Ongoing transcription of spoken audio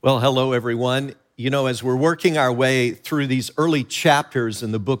Well, hello, everyone. You know, as we're working our way through these early chapters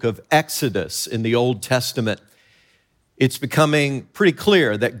in the book of Exodus in the Old Testament, it's becoming pretty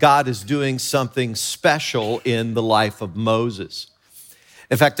clear that God is doing something special in the life of Moses.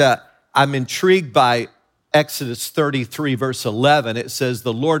 In fact, I'm intrigued by Exodus 33, verse 11. It says,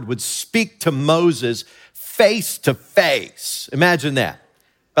 the Lord would speak to Moses face to face. Imagine that.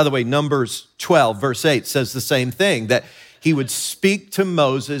 By the way, Numbers 12, verse 8 says the same thing, that he would speak to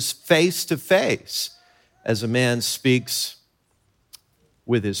Moses face to face as a man speaks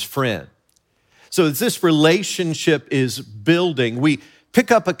with his friend. So as this relationship is building, we pick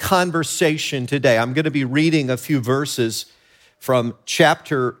up a conversation today. I'm going to be reading a few verses from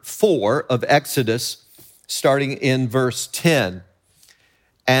chapter 4 of Exodus, starting in verse 10.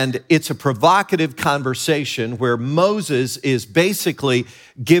 And it's a provocative conversation where Moses is basically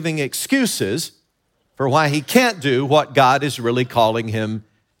giving excuses for why he can't do what God is really calling him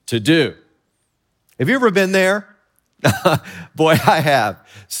to do. Have you ever been there? Boy, I have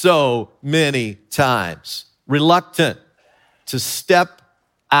so many times. Reluctant to step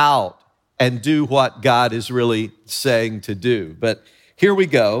out and do what God is really saying to do. But here we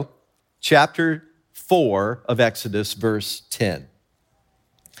go, chapter 4 of Exodus, verse 10.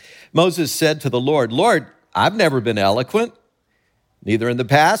 Moses said to the Lord, Lord, I've never been eloquent, neither in the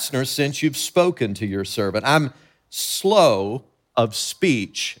past nor since you've spoken to your servant. I'm slow of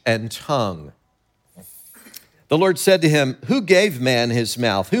speech and tongue. The Lord said to him, who gave man his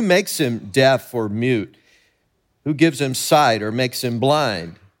mouth? Who makes him deaf or mute? Who gives him sight or makes him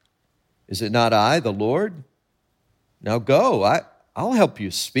blind? Is it not I, the Lord? Now go, I'll help you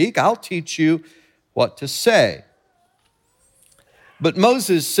speak. I'll teach you what to say. But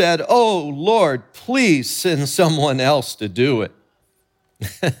Moses said, oh, Lord, please send someone else to do it.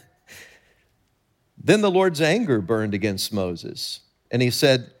 Then the Lord's anger burned against Moses, and he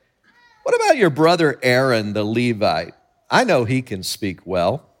said, what about your brother Aaron the Levite? I know he can speak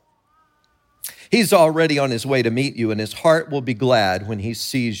well. He's already on his way to meet you, and his heart will be glad when he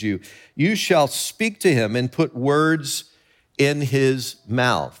sees you. You shall speak to him and put words in his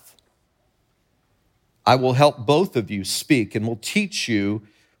mouth. I will help both of you speak and will teach you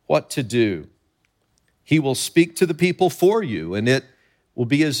what to do. He will speak to the people for you, and it will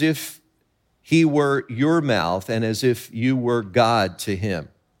be as if he were your mouth and as if you were God to him.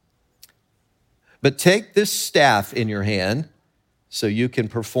 But take this staff in your hand so you can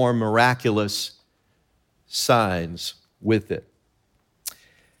perform miraculous signs with it.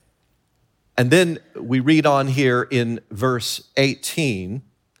 And then we read on here in verse 18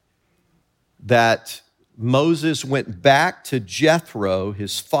 that Moses went back to Jethro,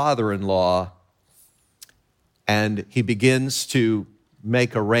 his father-in-law, and he begins to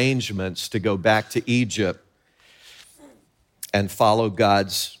make arrangements to go back to Egypt and follow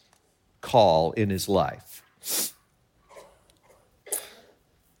God's call in his life.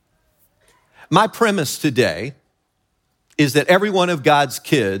 My premise today is that every one of God's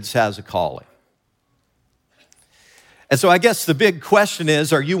kids has a calling. And so I guess the big question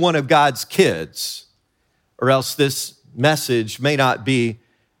is, are you one of God's kids? Or else this message may not be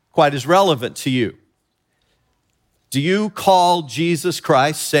quite as relevant to you. Do you call Jesus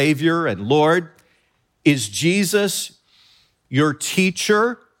Christ Savior and Lord? Is Jesus your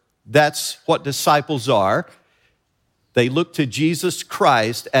teacher? That's what disciples are. They look to Jesus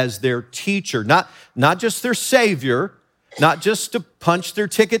Christ as their teacher, not just their Savior, not just to punch their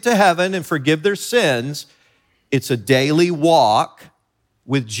ticket to heaven and forgive their sins. It's a daily walk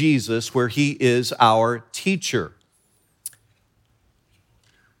with Jesus where he is our teacher.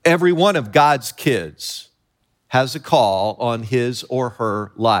 Every one of God's kids has a call on his or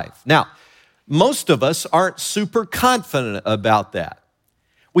her life. Now, most of us aren't super confident about that.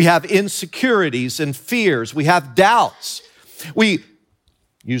 We have insecurities and fears. We have doubts. We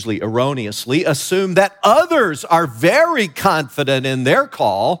usually erroneously assume that others are very confident in their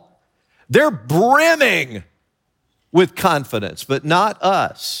call. They're brimming with confidence, but not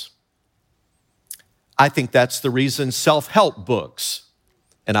us. I think that's the reason self-help books,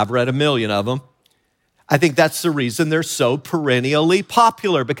 and I've read a million of them, I think that's the reason they're so perennially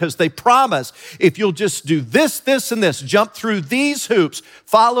popular, because they promise if you'll just do this, this, and this, jump through these hoops,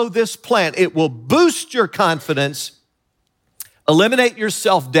 follow this plan, it will boost your confidence, eliminate your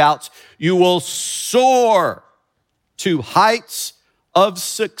self-doubts, you will soar to heights of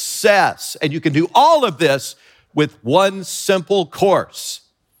success. And you can do all of this with one simple course.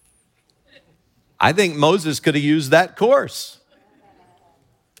 I think Moses could have used that course.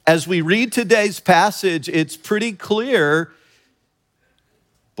 As we read today's passage, it's pretty clear,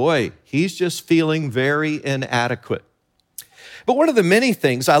 boy, he's just feeling very inadequate. But one of the many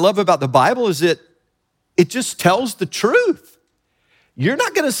things I love about the Bible is it just tells the truth. You're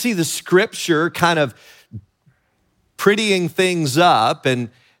not going to see the scripture kind of prettying things up and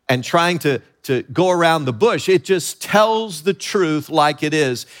trying to go around the bush. It just tells the truth like it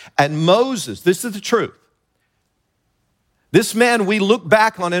is. And Moses, this is the truth. This man we look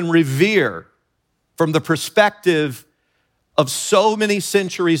back on and revere from the perspective of so many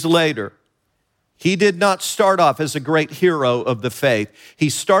centuries later. He did not start off as a great hero of the faith. He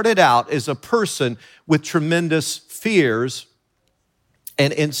started out as a person with tremendous fears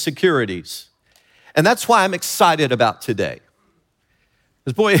and insecurities. And that's why I'm excited about today.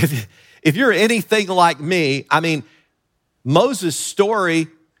 Because boy, if you're anything like me, I mean, Moses' story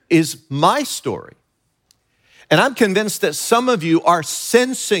is my story. And I'm convinced that some of you are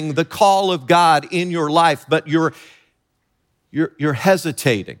sensing the call of God in your life, but you're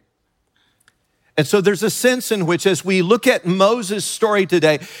hesitating. And so there's a sense in which, as we look at Moses' story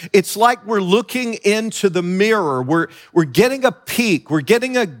today, it's like we're looking into the mirror. We're getting a peek. We're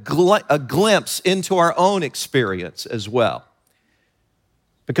getting a glimpse into our own experience as well.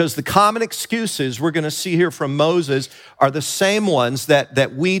 Because the common excuses we're going to see here from Moses are the same ones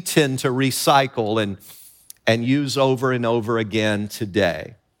that we tend to recycle and use over and over again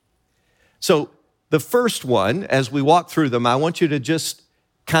today. So the first one, as we walk through them, I want you to just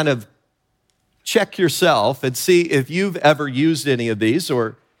kind of check yourself and see if you've ever used any of these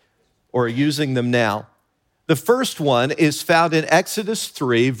or are using them now. The first one is found in Exodus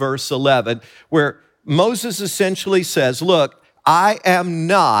 3, verse 11, where Moses essentially says, look, I am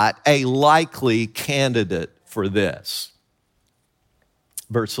not a likely candidate for this.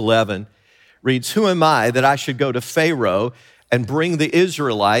 Verse 11 reads, who am I that I should go to Pharaoh and bring the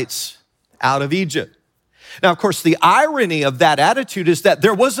Israelites out of Egypt? Now, of course, the irony of that attitude is that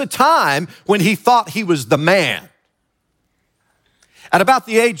there was a time when he thought he was the man. At about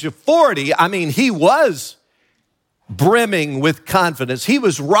the age of 40, I mean, he was brimming with confidence. He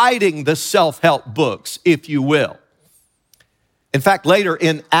was writing the self-help books, if you will. In fact, later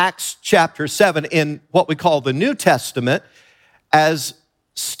in Acts chapter 7, in what we call the New Testament, as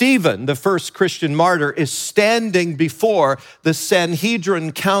Stephen, the first Christian martyr, is standing before the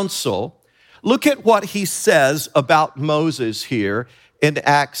Sanhedrin Council, look at what he says about Moses here in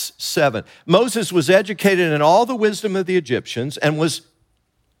Acts 7. Moses was educated in all the wisdom of the Egyptians and was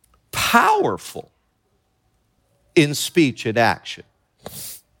powerful in speech and action.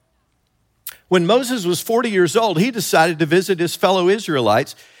 When Moses was 40 years old, he decided to visit his fellow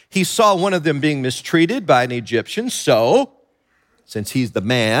Israelites. He saw one of them being mistreated by an Egyptian, so, since he's the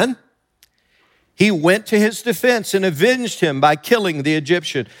man, he went to his defense and avenged him by killing the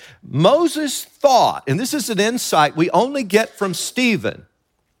Egyptian. Moses thought, and this is an insight we only get from Stephen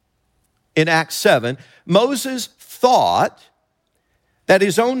in Acts 7, Moses thought that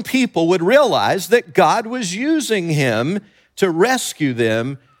his own people would realize that God was using him to rescue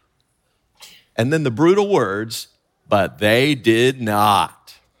them. And then the brutal words, but they did not.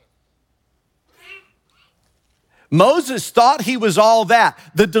 Moses thought he was all that,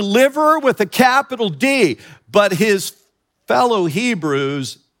 the deliverer with a capital D, but his fellow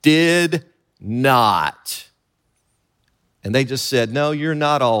Hebrews did not. And they just said, no, you're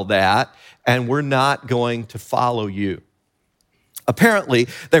not all that, and we're not going to follow you. Apparently,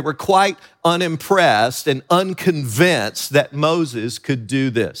 they were quite unimpressed and unconvinced that Moses could do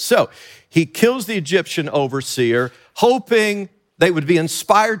this. So he kills the Egyptian overseer, hoping they would be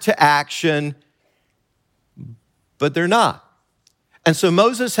inspired to action, but they're not. And so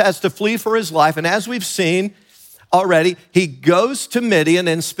Moses has to flee for his life. And as we've seen already, he goes to Midian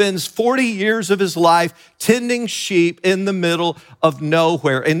and spends 40 years of his life tending sheep in the middle of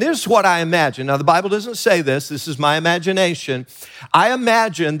nowhere. And this is what I imagine. Now, the Bible doesn't say this. This is my imagination. I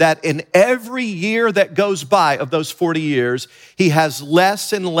imagine that in every year that goes by of those 40 years, he has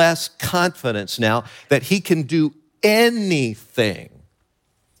less and less confidence now that he can do anything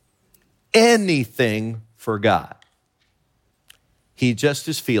for God. He just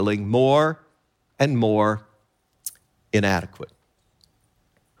is feeling more and more inadequate.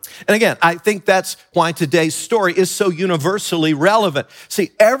 And again, I think that's why today's story is so universally relevant. See,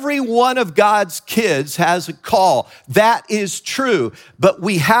 every one of God's kids has a call. That is true. But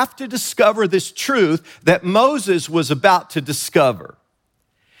we have to discover this truth that Moses was about to discover.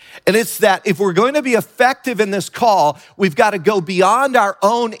 And it's that if we're going to be effective in this call, we've got to go beyond our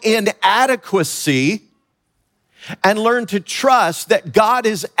own inadequacy and learn to trust that God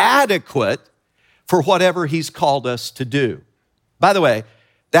is adequate for whatever he's called us to do. By the way,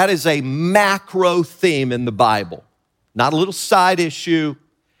 that is a macro theme in the Bible, not a little side issue.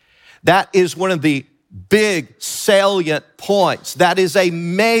 That is one of the big salient points. That is a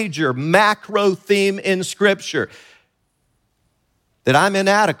major macro theme in Scripture, that I'm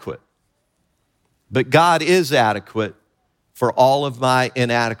inadequate, but God is adequate for all of my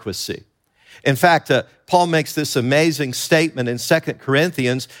inadequacy. In fact, Paul makes this amazing statement in 2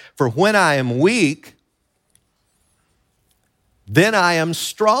 Corinthians, for when I am weak, then I am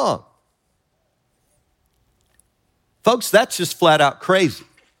strong. Folks, that's just flat out crazy.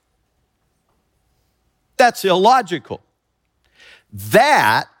 That's illogical.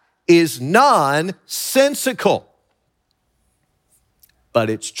 That is nonsensical. But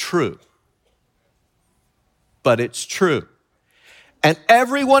it's true. But it's true. And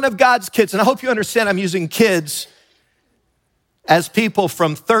every one of God's kids, and I hope you understand I'm using kids as people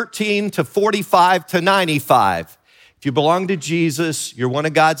from 13 to 45 to 95. If you belong to Jesus, you're one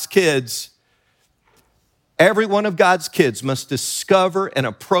of God's kids. Every one of God's kids must discover and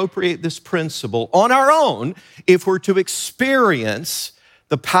appropriate this principle on our own if we're to experience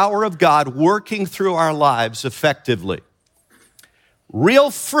the power of God working through our lives effectively.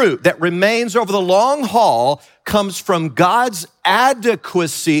 Real fruit that remains over the long haul comes from God's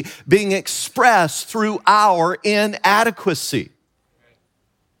adequacy being expressed through our inadequacy.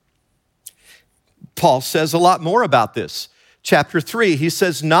 Paul says a lot more about this. Chapter 3, he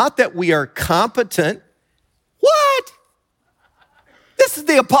says, not that we are competent. What? This is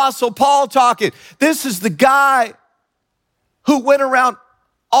the Apostle Paul talking. This is the guy who went around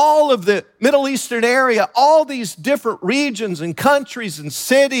all of the Middle Eastern area, all these different regions and countries and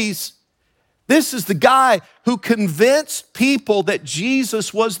cities. This is the guy who convinced people that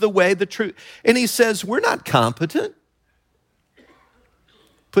Jesus was the way, the truth. And he says, we're not competent.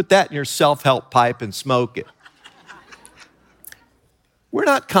 Put that in your self-help pipe and smoke it. We're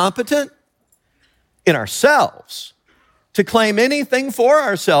not competent in ourselves to claim anything for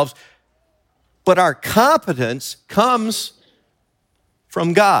ourselves, but our competence comes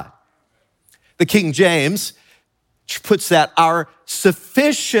from God. The King James puts that our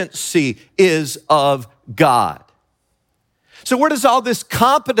sufficiency is of God. So where does all this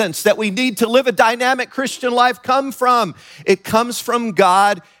competence that we need to live a dynamic Christian life come from? It comes from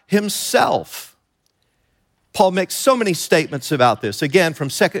God himself. Paul makes so many statements about this. Again, from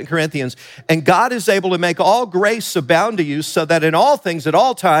 2 Corinthians, and God is able to make all grace abound to you so that in all things, at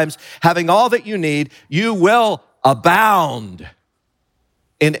all times, having all that you need, you will abound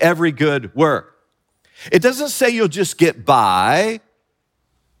in every good work. It doesn't say you'll just get by.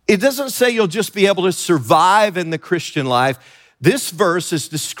 It doesn't say you'll just be able to survive in the Christian life. This verse is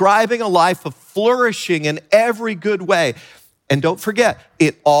describing a life of flourishing in every good way. And don't forget,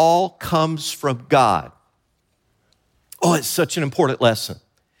 it all comes from God. Oh, it's such an important lesson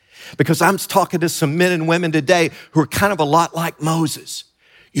because I'm talking to some men and women today who are kind of a lot like Moses.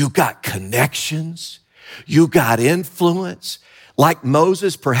 You got connections, you got influence. Like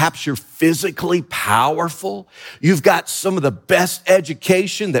Moses, perhaps you're physically powerful. You've got some of the best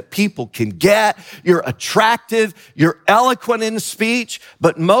education that people can get. You're attractive. You're eloquent in speech.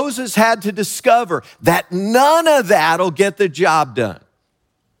 But Moses had to discover that none of that will get the job done.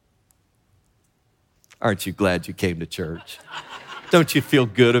 Aren't you glad you came to church? Don't you feel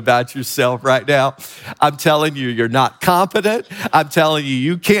good about yourself right now? I'm telling you, you're not competent. I'm telling you,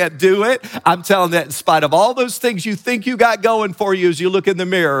 you can't do it. I'm telling that in spite of all those things you think you got going for you as you look in the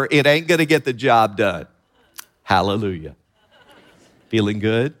mirror, it ain't going to get the job done. Hallelujah. Feeling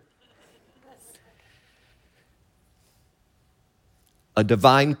good? A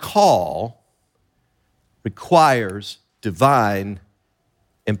divine call requires divine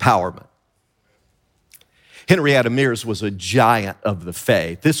empowerment. Henrietta Mears was a giant of the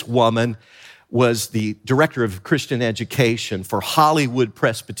faith. This woman was the director of Christian education for Hollywood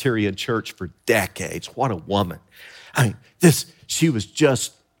Presbyterian Church for decades. What a woman. I mean, she was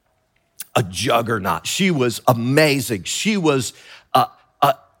just a juggernaut. She was amazing. She was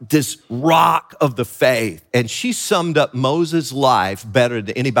this rock of the faith. And she summed up Moses' life better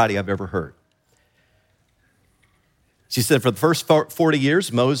than anybody I've ever heard. She said for the first 40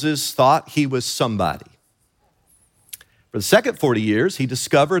 years, Moses thought he was somebody. For the second 40 years, he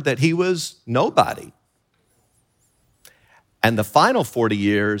discovered that he was nobody. And the final 40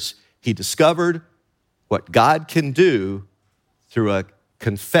 years, he discovered what God can do through a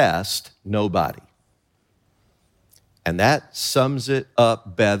confessed nobody. And that sums it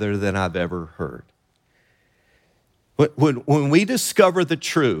up better than I've ever heard. When we discover the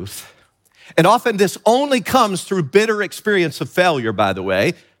truth, and often this only comes through bitter experience of failure, by the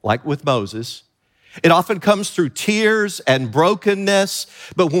way, like with Moses, It often comes through tears and brokenness.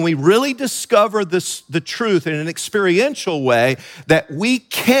 But when we really discover the truth in an experiential way that we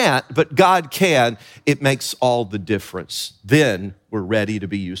can't, but God can, it makes all the difference. Then we're ready to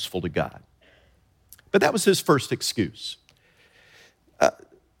be useful to God. But that was his first excuse.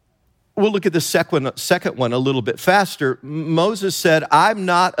 We'll look at the second one a little bit faster. Moses said, I'm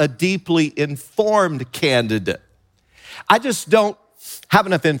not a deeply informed candidate. I just don't have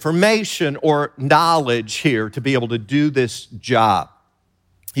enough information or knowledge here to be able to do this job.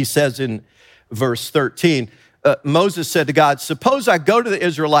 He says in verse 13, Moses said to God, suppose I go to the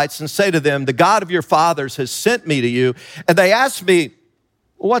Israelites and say to them, the God of your fathers has sent me to you, and they ask me,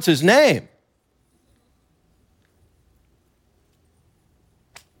 what's his name?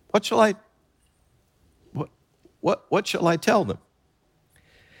 What shall I tell them?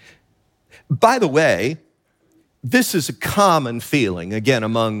 By the way, this is a common feeling, again,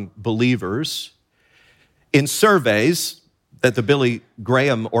 among believers. In surveys that the Billy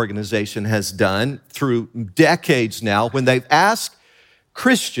Graham organization has done through decades now, when they've asked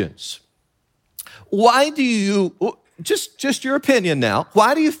Christians, why do you, just your opinion now,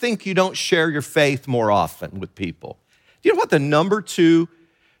 why do you think you don't share your faith more often with people? Do you know what the number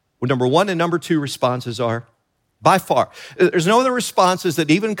one and number two responses are? By far. There's no other responses that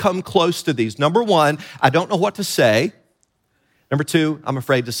even come close to these. Number one, I don't know what to say. Number two, I'm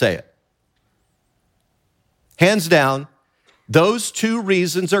afraid to say it. Hands down, those two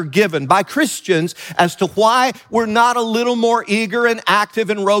reasons are given by Christians as to why we're not a little more eager and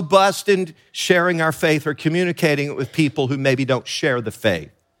active and robust in sharing our faith or communicating it with people who maybe don't share the faith.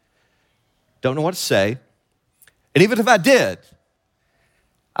 Don't know what to say. And even if I did,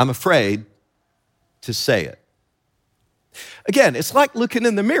 I'm afraid to say it. Again, it's like looking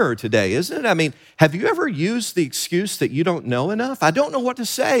in the mirror today, isn't it? I mean, have you ever used the excuse that you don't know enough? I don't know what to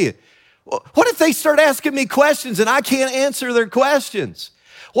say. What if they start asking me questions and I can't answer their questions?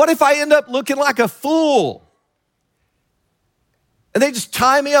 What if I end up looking like a fool? And they just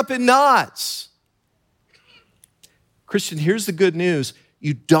tie me up in knots. Christian, here's the good news.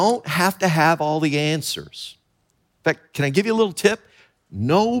 You don't have to have all the answers. In fact, can I give you a little tip?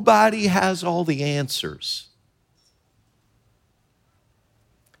 Nobody has all the answers.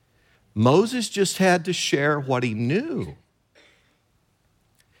 Moses just had to share what he knew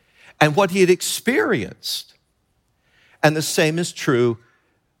and what he had experienced. And the same is true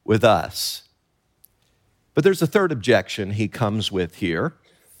with us. But there's a third objection he comes with here,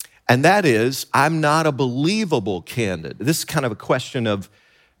 and that is, I'm not a believable candidate. This is kind of a question of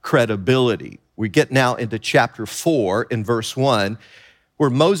credibility. We get now into chapter 4 in verse 1, where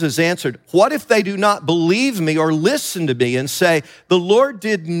Moses answered, what if they do not believe me or listen to me and say, the Lord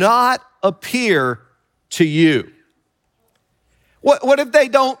did not appear to you? What if they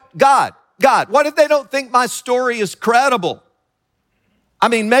don't, God, what if they don't think my story is credible? I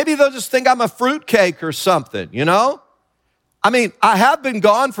mean, maybe they'll just think I'm a fruitcake or something, you know? I mean, I have been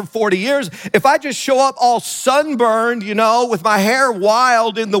gone for 40 years. If I just show up all sunburned, you know, with my hair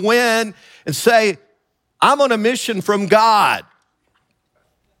wild in the wind and say, I'm on a mission from God.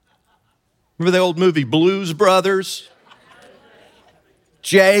 Remember the old movie Blues Brothers?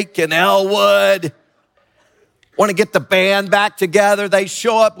 Jake and Elwood want to get the band back together. They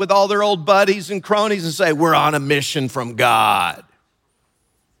show up with all their old buddies and cronies and say, we're on a mission from God.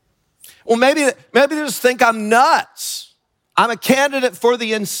 Well, maybe they just think I'm nuts. I'm a candidate for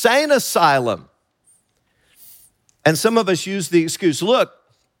the insane asylum. And some of us use the excuse, look,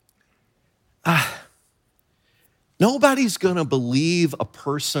 nobody's going to believe a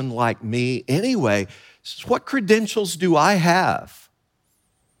person like me anyway. What credentials do I have?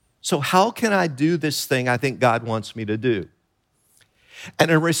 So how can I do this thing I think God wants me to do? And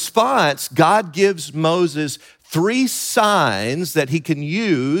in response, God gives Moses 3 signs that he can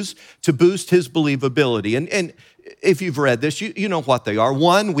use to boost his believability. And if you've read this, you know what they are.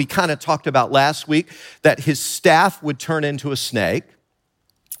 One, we kind of talked about last week, that his staff would turn into a snake.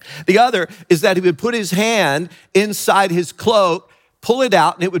 The other is that he would put his hand inside his cloak, pull it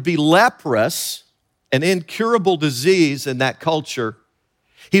out, and it would be leprous, an incurable disease in that culture.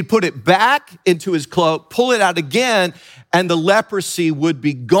 He'd put it back into his cloak, pull it out again, and the leprosy would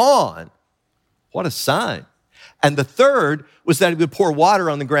be gone. What a sign. And the third was that he would pour water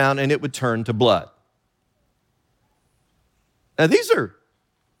on the ground and it would turn to blood. Now, these are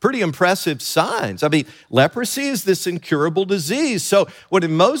pretty impressive signs. I mean, leprosy is this incurable disease. So when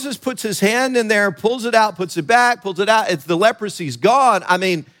Moses puts his hand in there, pulls it out, puts it back, pulls it out, the leprosy's gone. I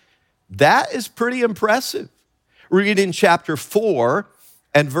mean, that is pretty impressive. Read in chapter 4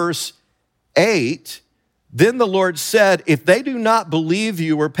 and verse 8, Then the Lord said, if they do not believe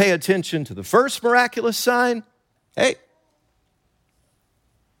you or pay attention to the first miraculous sign, hey,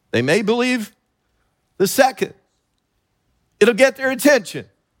 they may believe the second. It'll get their attention,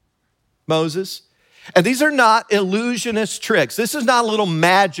 Moses. And these are not illusionist tricks. This is not a little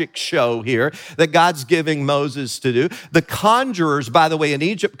magic show here that God's giving Moses to do. The conjurers, by the way, in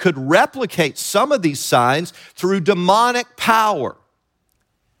Egypt could replicate some of these signs through demonic power.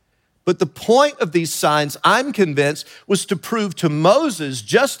 But the point of these signs, I'm convinced, was to prove to Moses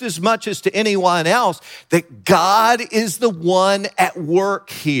just as much as to anyone else that God is the one at work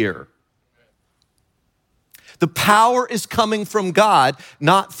here. The power is coming from God,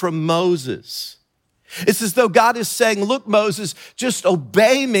 not from Moses. It's as though God is saying, look, Moses, just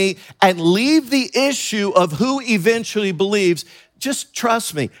obey me and leave the issue of who eventually believes. Just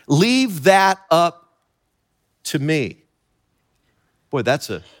trust me. Leave that up to me. Boy, that's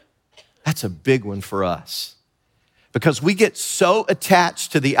a big one for us. Because we get so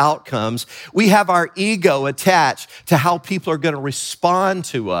attached to the outcomes. We have our ego attached to how people are going to respond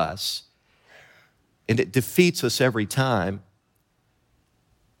to us. And it defeats us every time.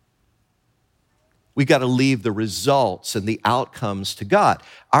 We got to leave the results and the outcomes to God.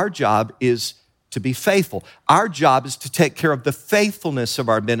 Our job is to be faithful. Our job is to take care of the faithfulness of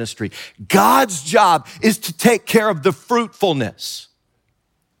our ministry. God's job is to take care of the fruitfulness.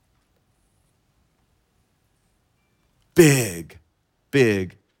 Big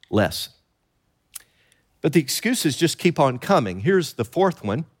lesson. But the excuses just keep on coming. Here's the fourth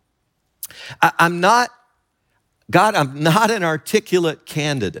one. I'm not an articulate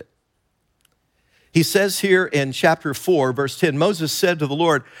candidate. He says here in chapter 4, verse 10, Moses said to the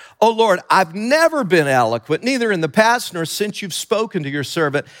Lord, "Oh Lord, I've never been eloquent, neither in the past nor since you've spoken to your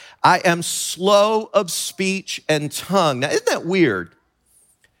servant. I am slow of speech and tongue." Now, isn't that weird?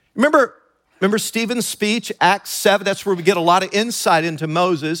 Remember Stephen's speech, Acts 7? That's where we get a lot of insight into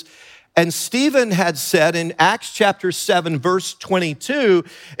Moses. And Stephen had said in Acts chapter 7, verse 22,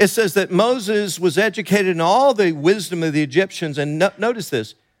 it says that Moses was educated in all the wisdom of the Egyptians. And notice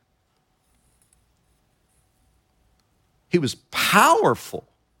this. He was powerful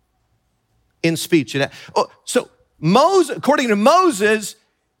in speech. So Moses, according to Moses,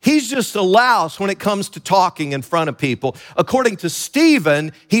 he's just a louse when it comes to talking in front of people. According to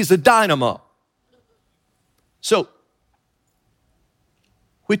Stephen, he's a dynamo. So,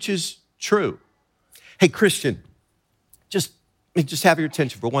 which is true? Hey, Christian, just have your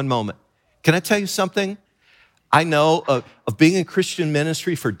attention for one moment. Can I tell you something? I know of being in Christian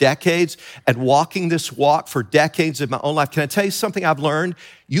ministry for decades and walking this walk for decades of my own life. Can I tell you something I've learned?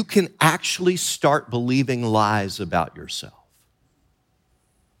 You can actually start believing lies about yourself.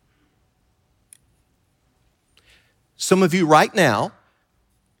 Some of you right now,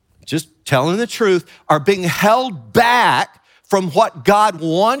 just telling the truth, are being held back from what God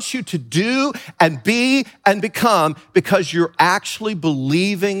wants you to do and be and become because you're actually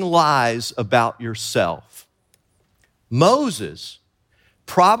believing lies about yourself. Moses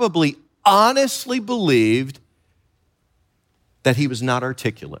probably honestly believed that he was not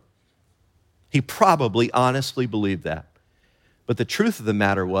articulate. He probably honestly believed that. But the truth of the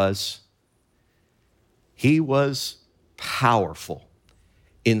matter was, he was powerful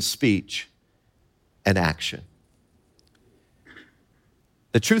in speech and action.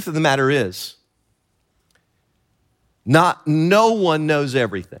 The truth of the matter is, no one knows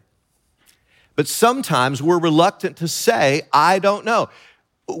everything. But sometimes we're reluctant to say, I don't know.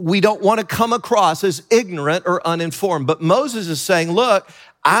 We don't want to come across as ignorant or uninformed. But Moses is saying, look,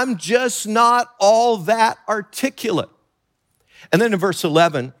 I'm just not all that articulate. And then in verse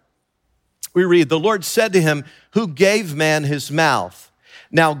 11, we read, the Lord said to him, who gave man his mouth?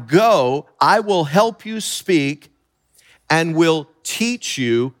 Now go, I will help you speak and will teach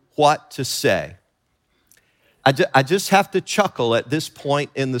you what to say. I just have to chuckle at this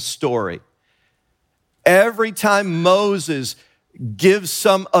point in the story. Every time Moses gives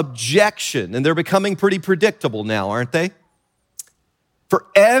some objection, and they're becoming pretty predictable now, aren't they? For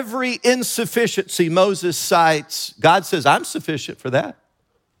every insufficiency Moses cites, God says, I'm sufficient for that.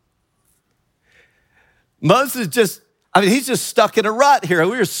 Moses he's just stuck in a rut here.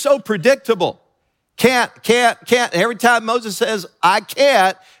 We are so predictable. Can't. Every time Moses says, I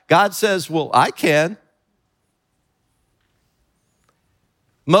can't, God says, well, I can.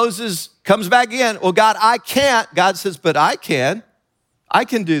 Moses comes back again. Well, God, I can't. God says, but I can. I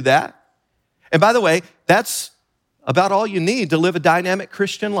can do that. And by the way, that's about all you need to live a dynamic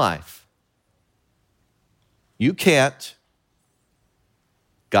Christian life. You can't.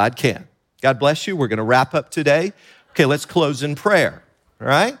 God can. God bless you. We're going to wrap up today. Okay, let's close in prayer. All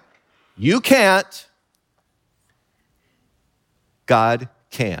right? You can't. God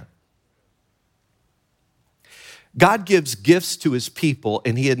can. God gives gifts to his people,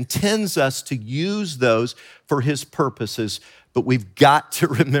 and he intends us to use those for his purposes. But we've got to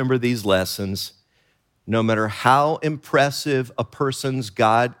remember these lessons. No matter how impressive a person's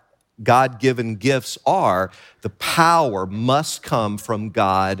God-given gifts are, the power must come from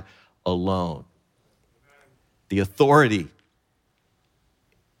God alone. The authority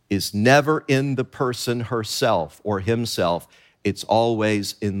is never in the person herself or himself. It's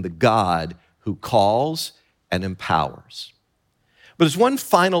always in the God who calls and empowers. But there's one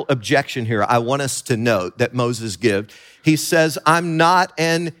final objection here I want us to note that Moses gives. He says, I'm not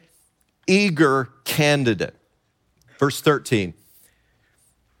an eager candidate. Verse 13.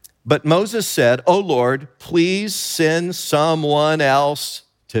 But Moses said, "O Lord, please send someone else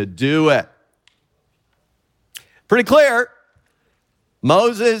to do it." Pretty clear.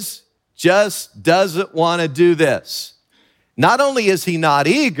 Moses just doesn't want to do this. Not only is he not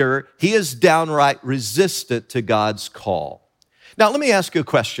eager, he is downright resistant to God's call. Now, let me ask you a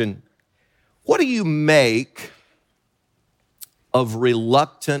question. What do you make of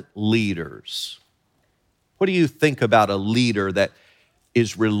reluctant leaders? What do you think about a leader that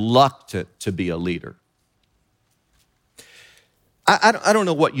is reluctant to be a leader? I don't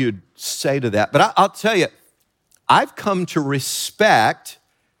know what you'd say to that, but I'll tell you, I've come to respect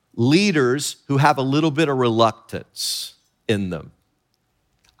leaders who have a little bit of reluctance in them.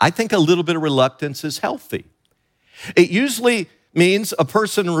 I think a little bit of reluctance is healthy. It usually means a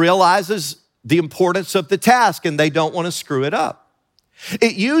person realizes the importance of the task and they don't want to screw it up.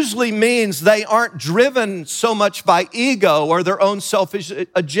 It usually means they aren't driven so much by ego or their own selfish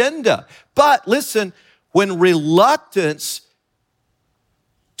agenda. But listen, when reluctance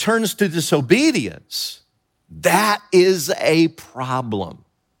turns to disobedience, that is a problem.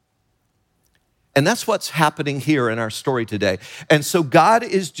 And that's what's happening here in our story today. And so God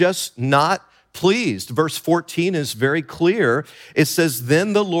is just not pleased. Verse 14 is very clear. It says,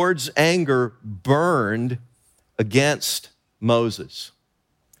 then the Lord's anger burned against Moses.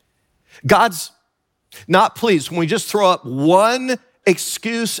 God's not pleased when we just throw up one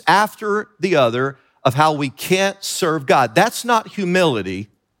excuse after the other of how we can't serve God. That's not humility.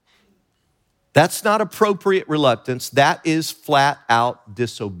 That's not appropriate reluctance. That is flat out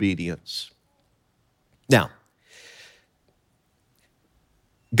disobedience. Now,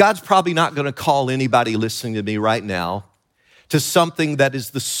 God's probably not going to call anybody listening to me right now to something that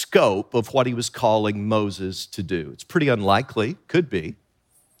is the scope of what he was calling Moses to do. It's pretty unlikely, could be,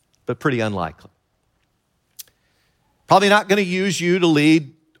 but pretty unlikely. Probably not going to use you to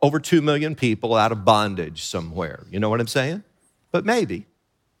lead over 2 million people out of bondage somewhere. You know what I'm saying? But maybe.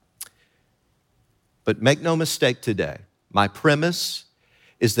 But make no mistake today, my premise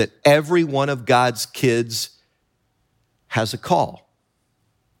is that every one of God's kids has a call.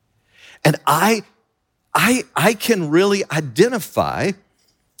 And I can really identify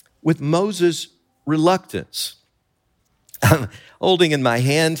with Moses' reluctance. I'm holding in my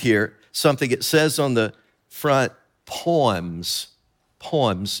hand here something it says on the front, poems,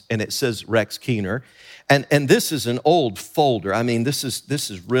 and it says Rex Keener. And this is an old folder. I mean, this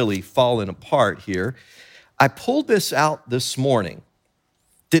is really falling apart here. I pulled this out this morning.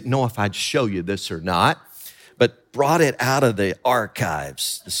 Didn't know if I'd show you this or not, but brought it out of the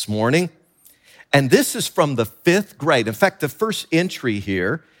archives this morning. And this is from the 5th grade. In fact, the first entry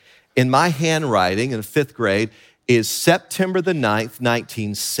here in my handwriting in the 5th grade is September the 9th,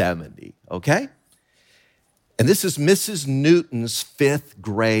 1970, okay? And this is Mrs. Newton's 5th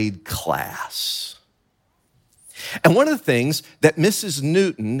grade class. And one of the things that Mrs.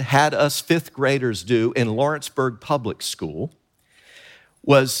 Newton had us 5th graders do in Lawrenceburg Public School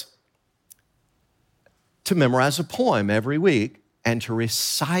was to memorize a poem every week and to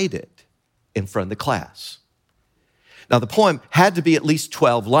recite it in front of the class. Now, the poem had to be at least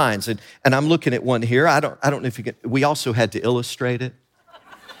 12 lines, and I'm looking at one here. I don't know if you can. We also had to illustrate it.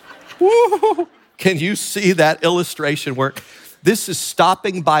 Woo! Can you see that illustration work? This is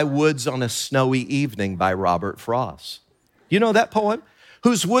Stopping by Woods on a Snowy Evening by Robert Frost. You know that poem?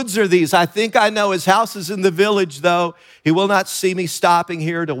 Whose woods are these? I think I know. His house is in the village, though. He will not see me stopping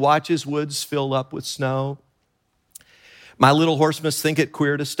here to watch his woods fill up with snow. My little horse must think it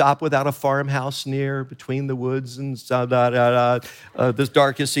queer to stop without a farmhouse near, between the woods and this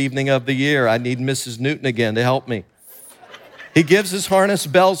darkest evening of the year. I need Mrs. Newton again to help me. He gives his harness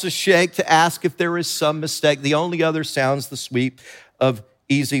bells a shake to ask if there is some mistake. The only other sound's the sweep of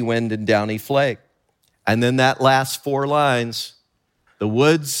easy wind and downy flake. And then that last 4 lines, the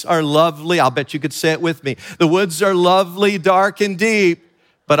woods are lovely. I'll bet you could say it with me. The woods are lovely, dark and deep,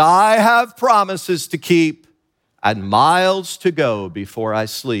 but I have promises to keep. and miles to go before I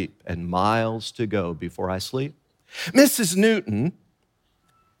sleep, and miles to go before I sleep. Mrs. Newton,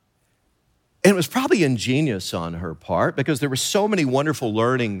 and it was probably ingenious on her part because there were so many wonderful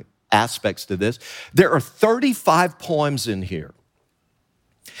learning aspects to this. There are 35 poems in here.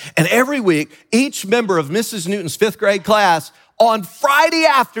 And every week, each member of Mrs. Newton's fifth grade class on Friday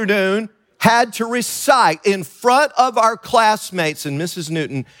afternoon had to recite in front of our classmates in Mrs.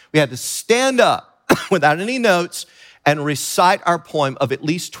 Newton. We had to stand up without any notes and recite our poem of at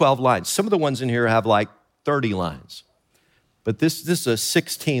least 12 lines. Some of the ones in here have like 30 lines. But this is a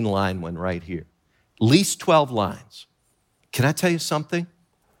 16-line one right here. At least 12 lines. Can I tell you something?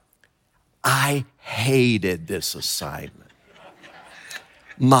 I hated this assignment.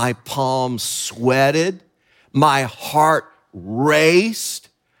 My palms sweated. My heart raced.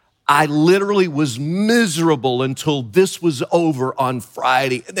 I literally was miserable until this was over on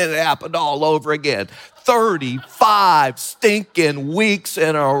Friday. And then it happened all over again. 35 stinking weeks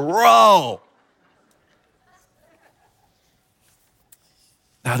in a row.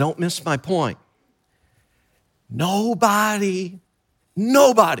 Now, don't miss my point. Nobody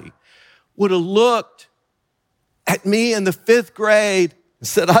would have looked at me in the fifth grade and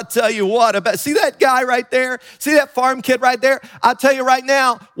said, I'll tell you what, see that guy right there? See that farm kid right there? I'll tell you right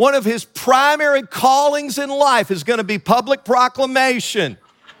now, one of his primary callings in life is going to be public proclamation.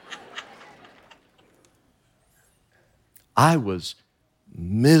 I was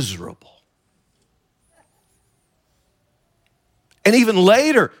miserable. And even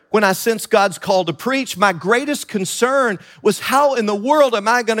later, when I sensed God's call to preach, my greatest concern was how in the world am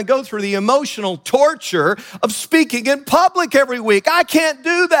I going to go through the emotional torture of speaking in public every week? I can't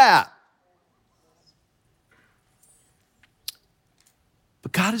do that.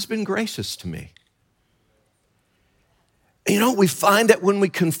 But God has been gracious to me. You know, we find that when we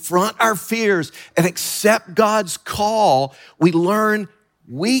confront our fears and accept God's call, we learn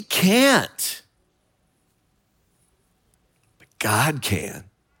we can't. God can.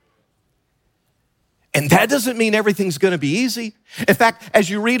 And that doesn't mean everything's going to be easy. In fact,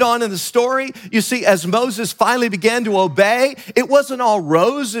 as you read on in the story, you see as Moses finally began to obey, it wasn't all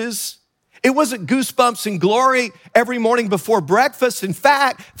roses. It wasn't goosebumps and glory every morning before breakfast. In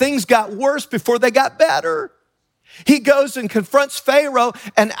fact, things got worse before they got better. He goes and confronts Pharaoh,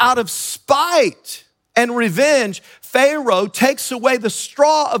 and out of spite and revenge, Pharaoh takes away the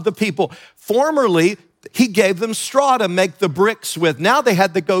straw of the people. Formerly, he gave them straw to make the bricks with. Now they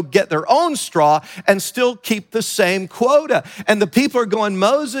had to go get their own straw and still keep the same quota. And the people are going,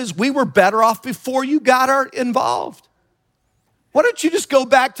 Moses, we were better off before you got involved. Why don't you just go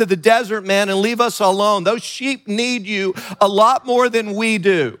back to the desert, man, and leave us alone? Those sheep need you a lot more than we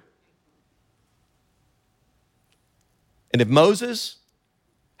do. And if Moses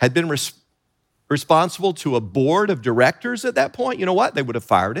had been responsible to a board of directors at that point, you know what? They would have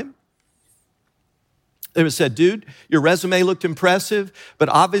fired him. They would have said, dude, your resume looked impressive, but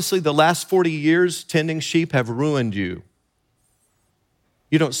obviously the last 40 years tending sheep have ruined you.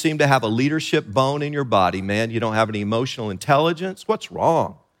 You don't seem to have a leadership bone in your body, man. You don't have any emotional intelligence. What's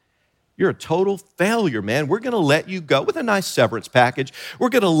wrong? You're a total failure, man. We're going to let you go with a nice severance package. We're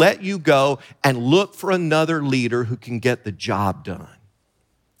going to let you go and look for another leader who can get the job done.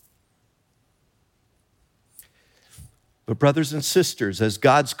 But brothers and sisters, as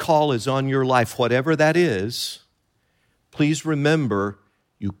God's call is on your life, whatever that is, please remember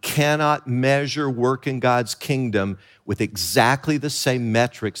you cannot measure work in God's kingdom with exactly the same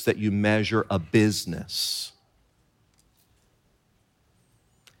metrics that you measure a business.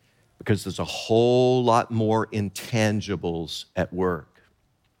 Because there's a whole lot more intangibles at work.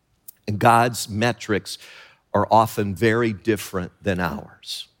 And God's metrics are often very different than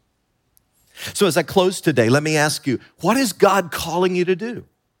ours. So as I close today, let me ask you, what is God calling you to do?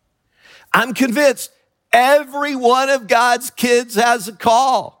 I'm convinced every one of God's kids has a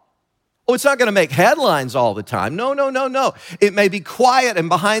call. Oh, it's not going to make headlines all the time. No. It may be quiet and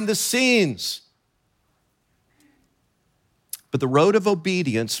behind the scenes. But the road of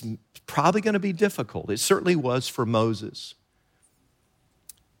obedience is probably going to be difficult. It certainly was for Moses.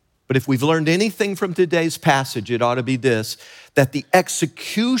 But if we've learned anything from today's passage, it ought to be this, that the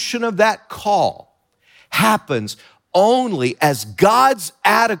execution of that call happens only as God's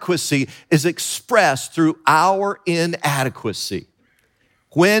adequacy is expressed through our inadequacy.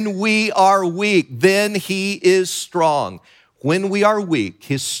 When we are weak, then he is strong. When we are weak,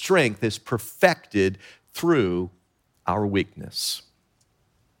 his strength is perfected through our weakness.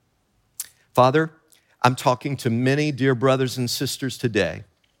 Father, I'm talking to many dear brothers and sisters today,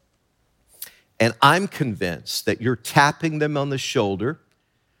 and I'm convinced that you're tapping them on the shoulder,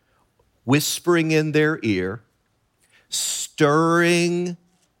 whispering in their ear, stirring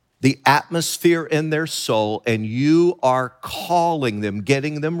the atmosphere in their soul, and you are calling them,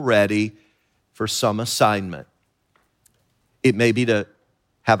 getting them ready for some assignment. It may be to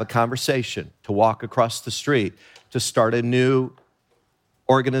have a conversation, to walk across the street, to start a new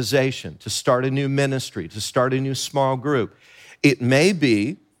organization, to start a new ministry, to start a new small group. It may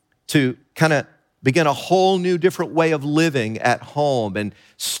be to kind of begin a whole new different way of living at home and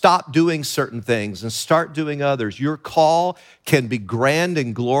stop doing certain things and start doing others. Your call can be grand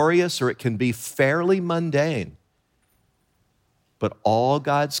and glorious, or it can be fairly mundane. But all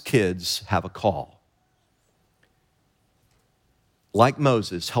God's kids have a call. Like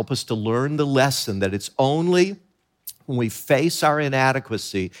Moses, help us to learn the lesson that it's only when we face our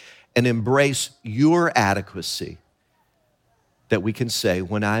inadequacy and embrace your adequacy that we can say,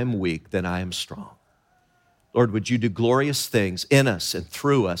 when I am weak, then I am strong. Lord, would you do glorious things in us and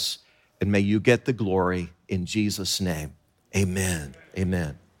through us, and may you get the glory in Jesus' name. Amen.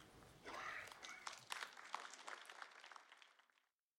 Amen.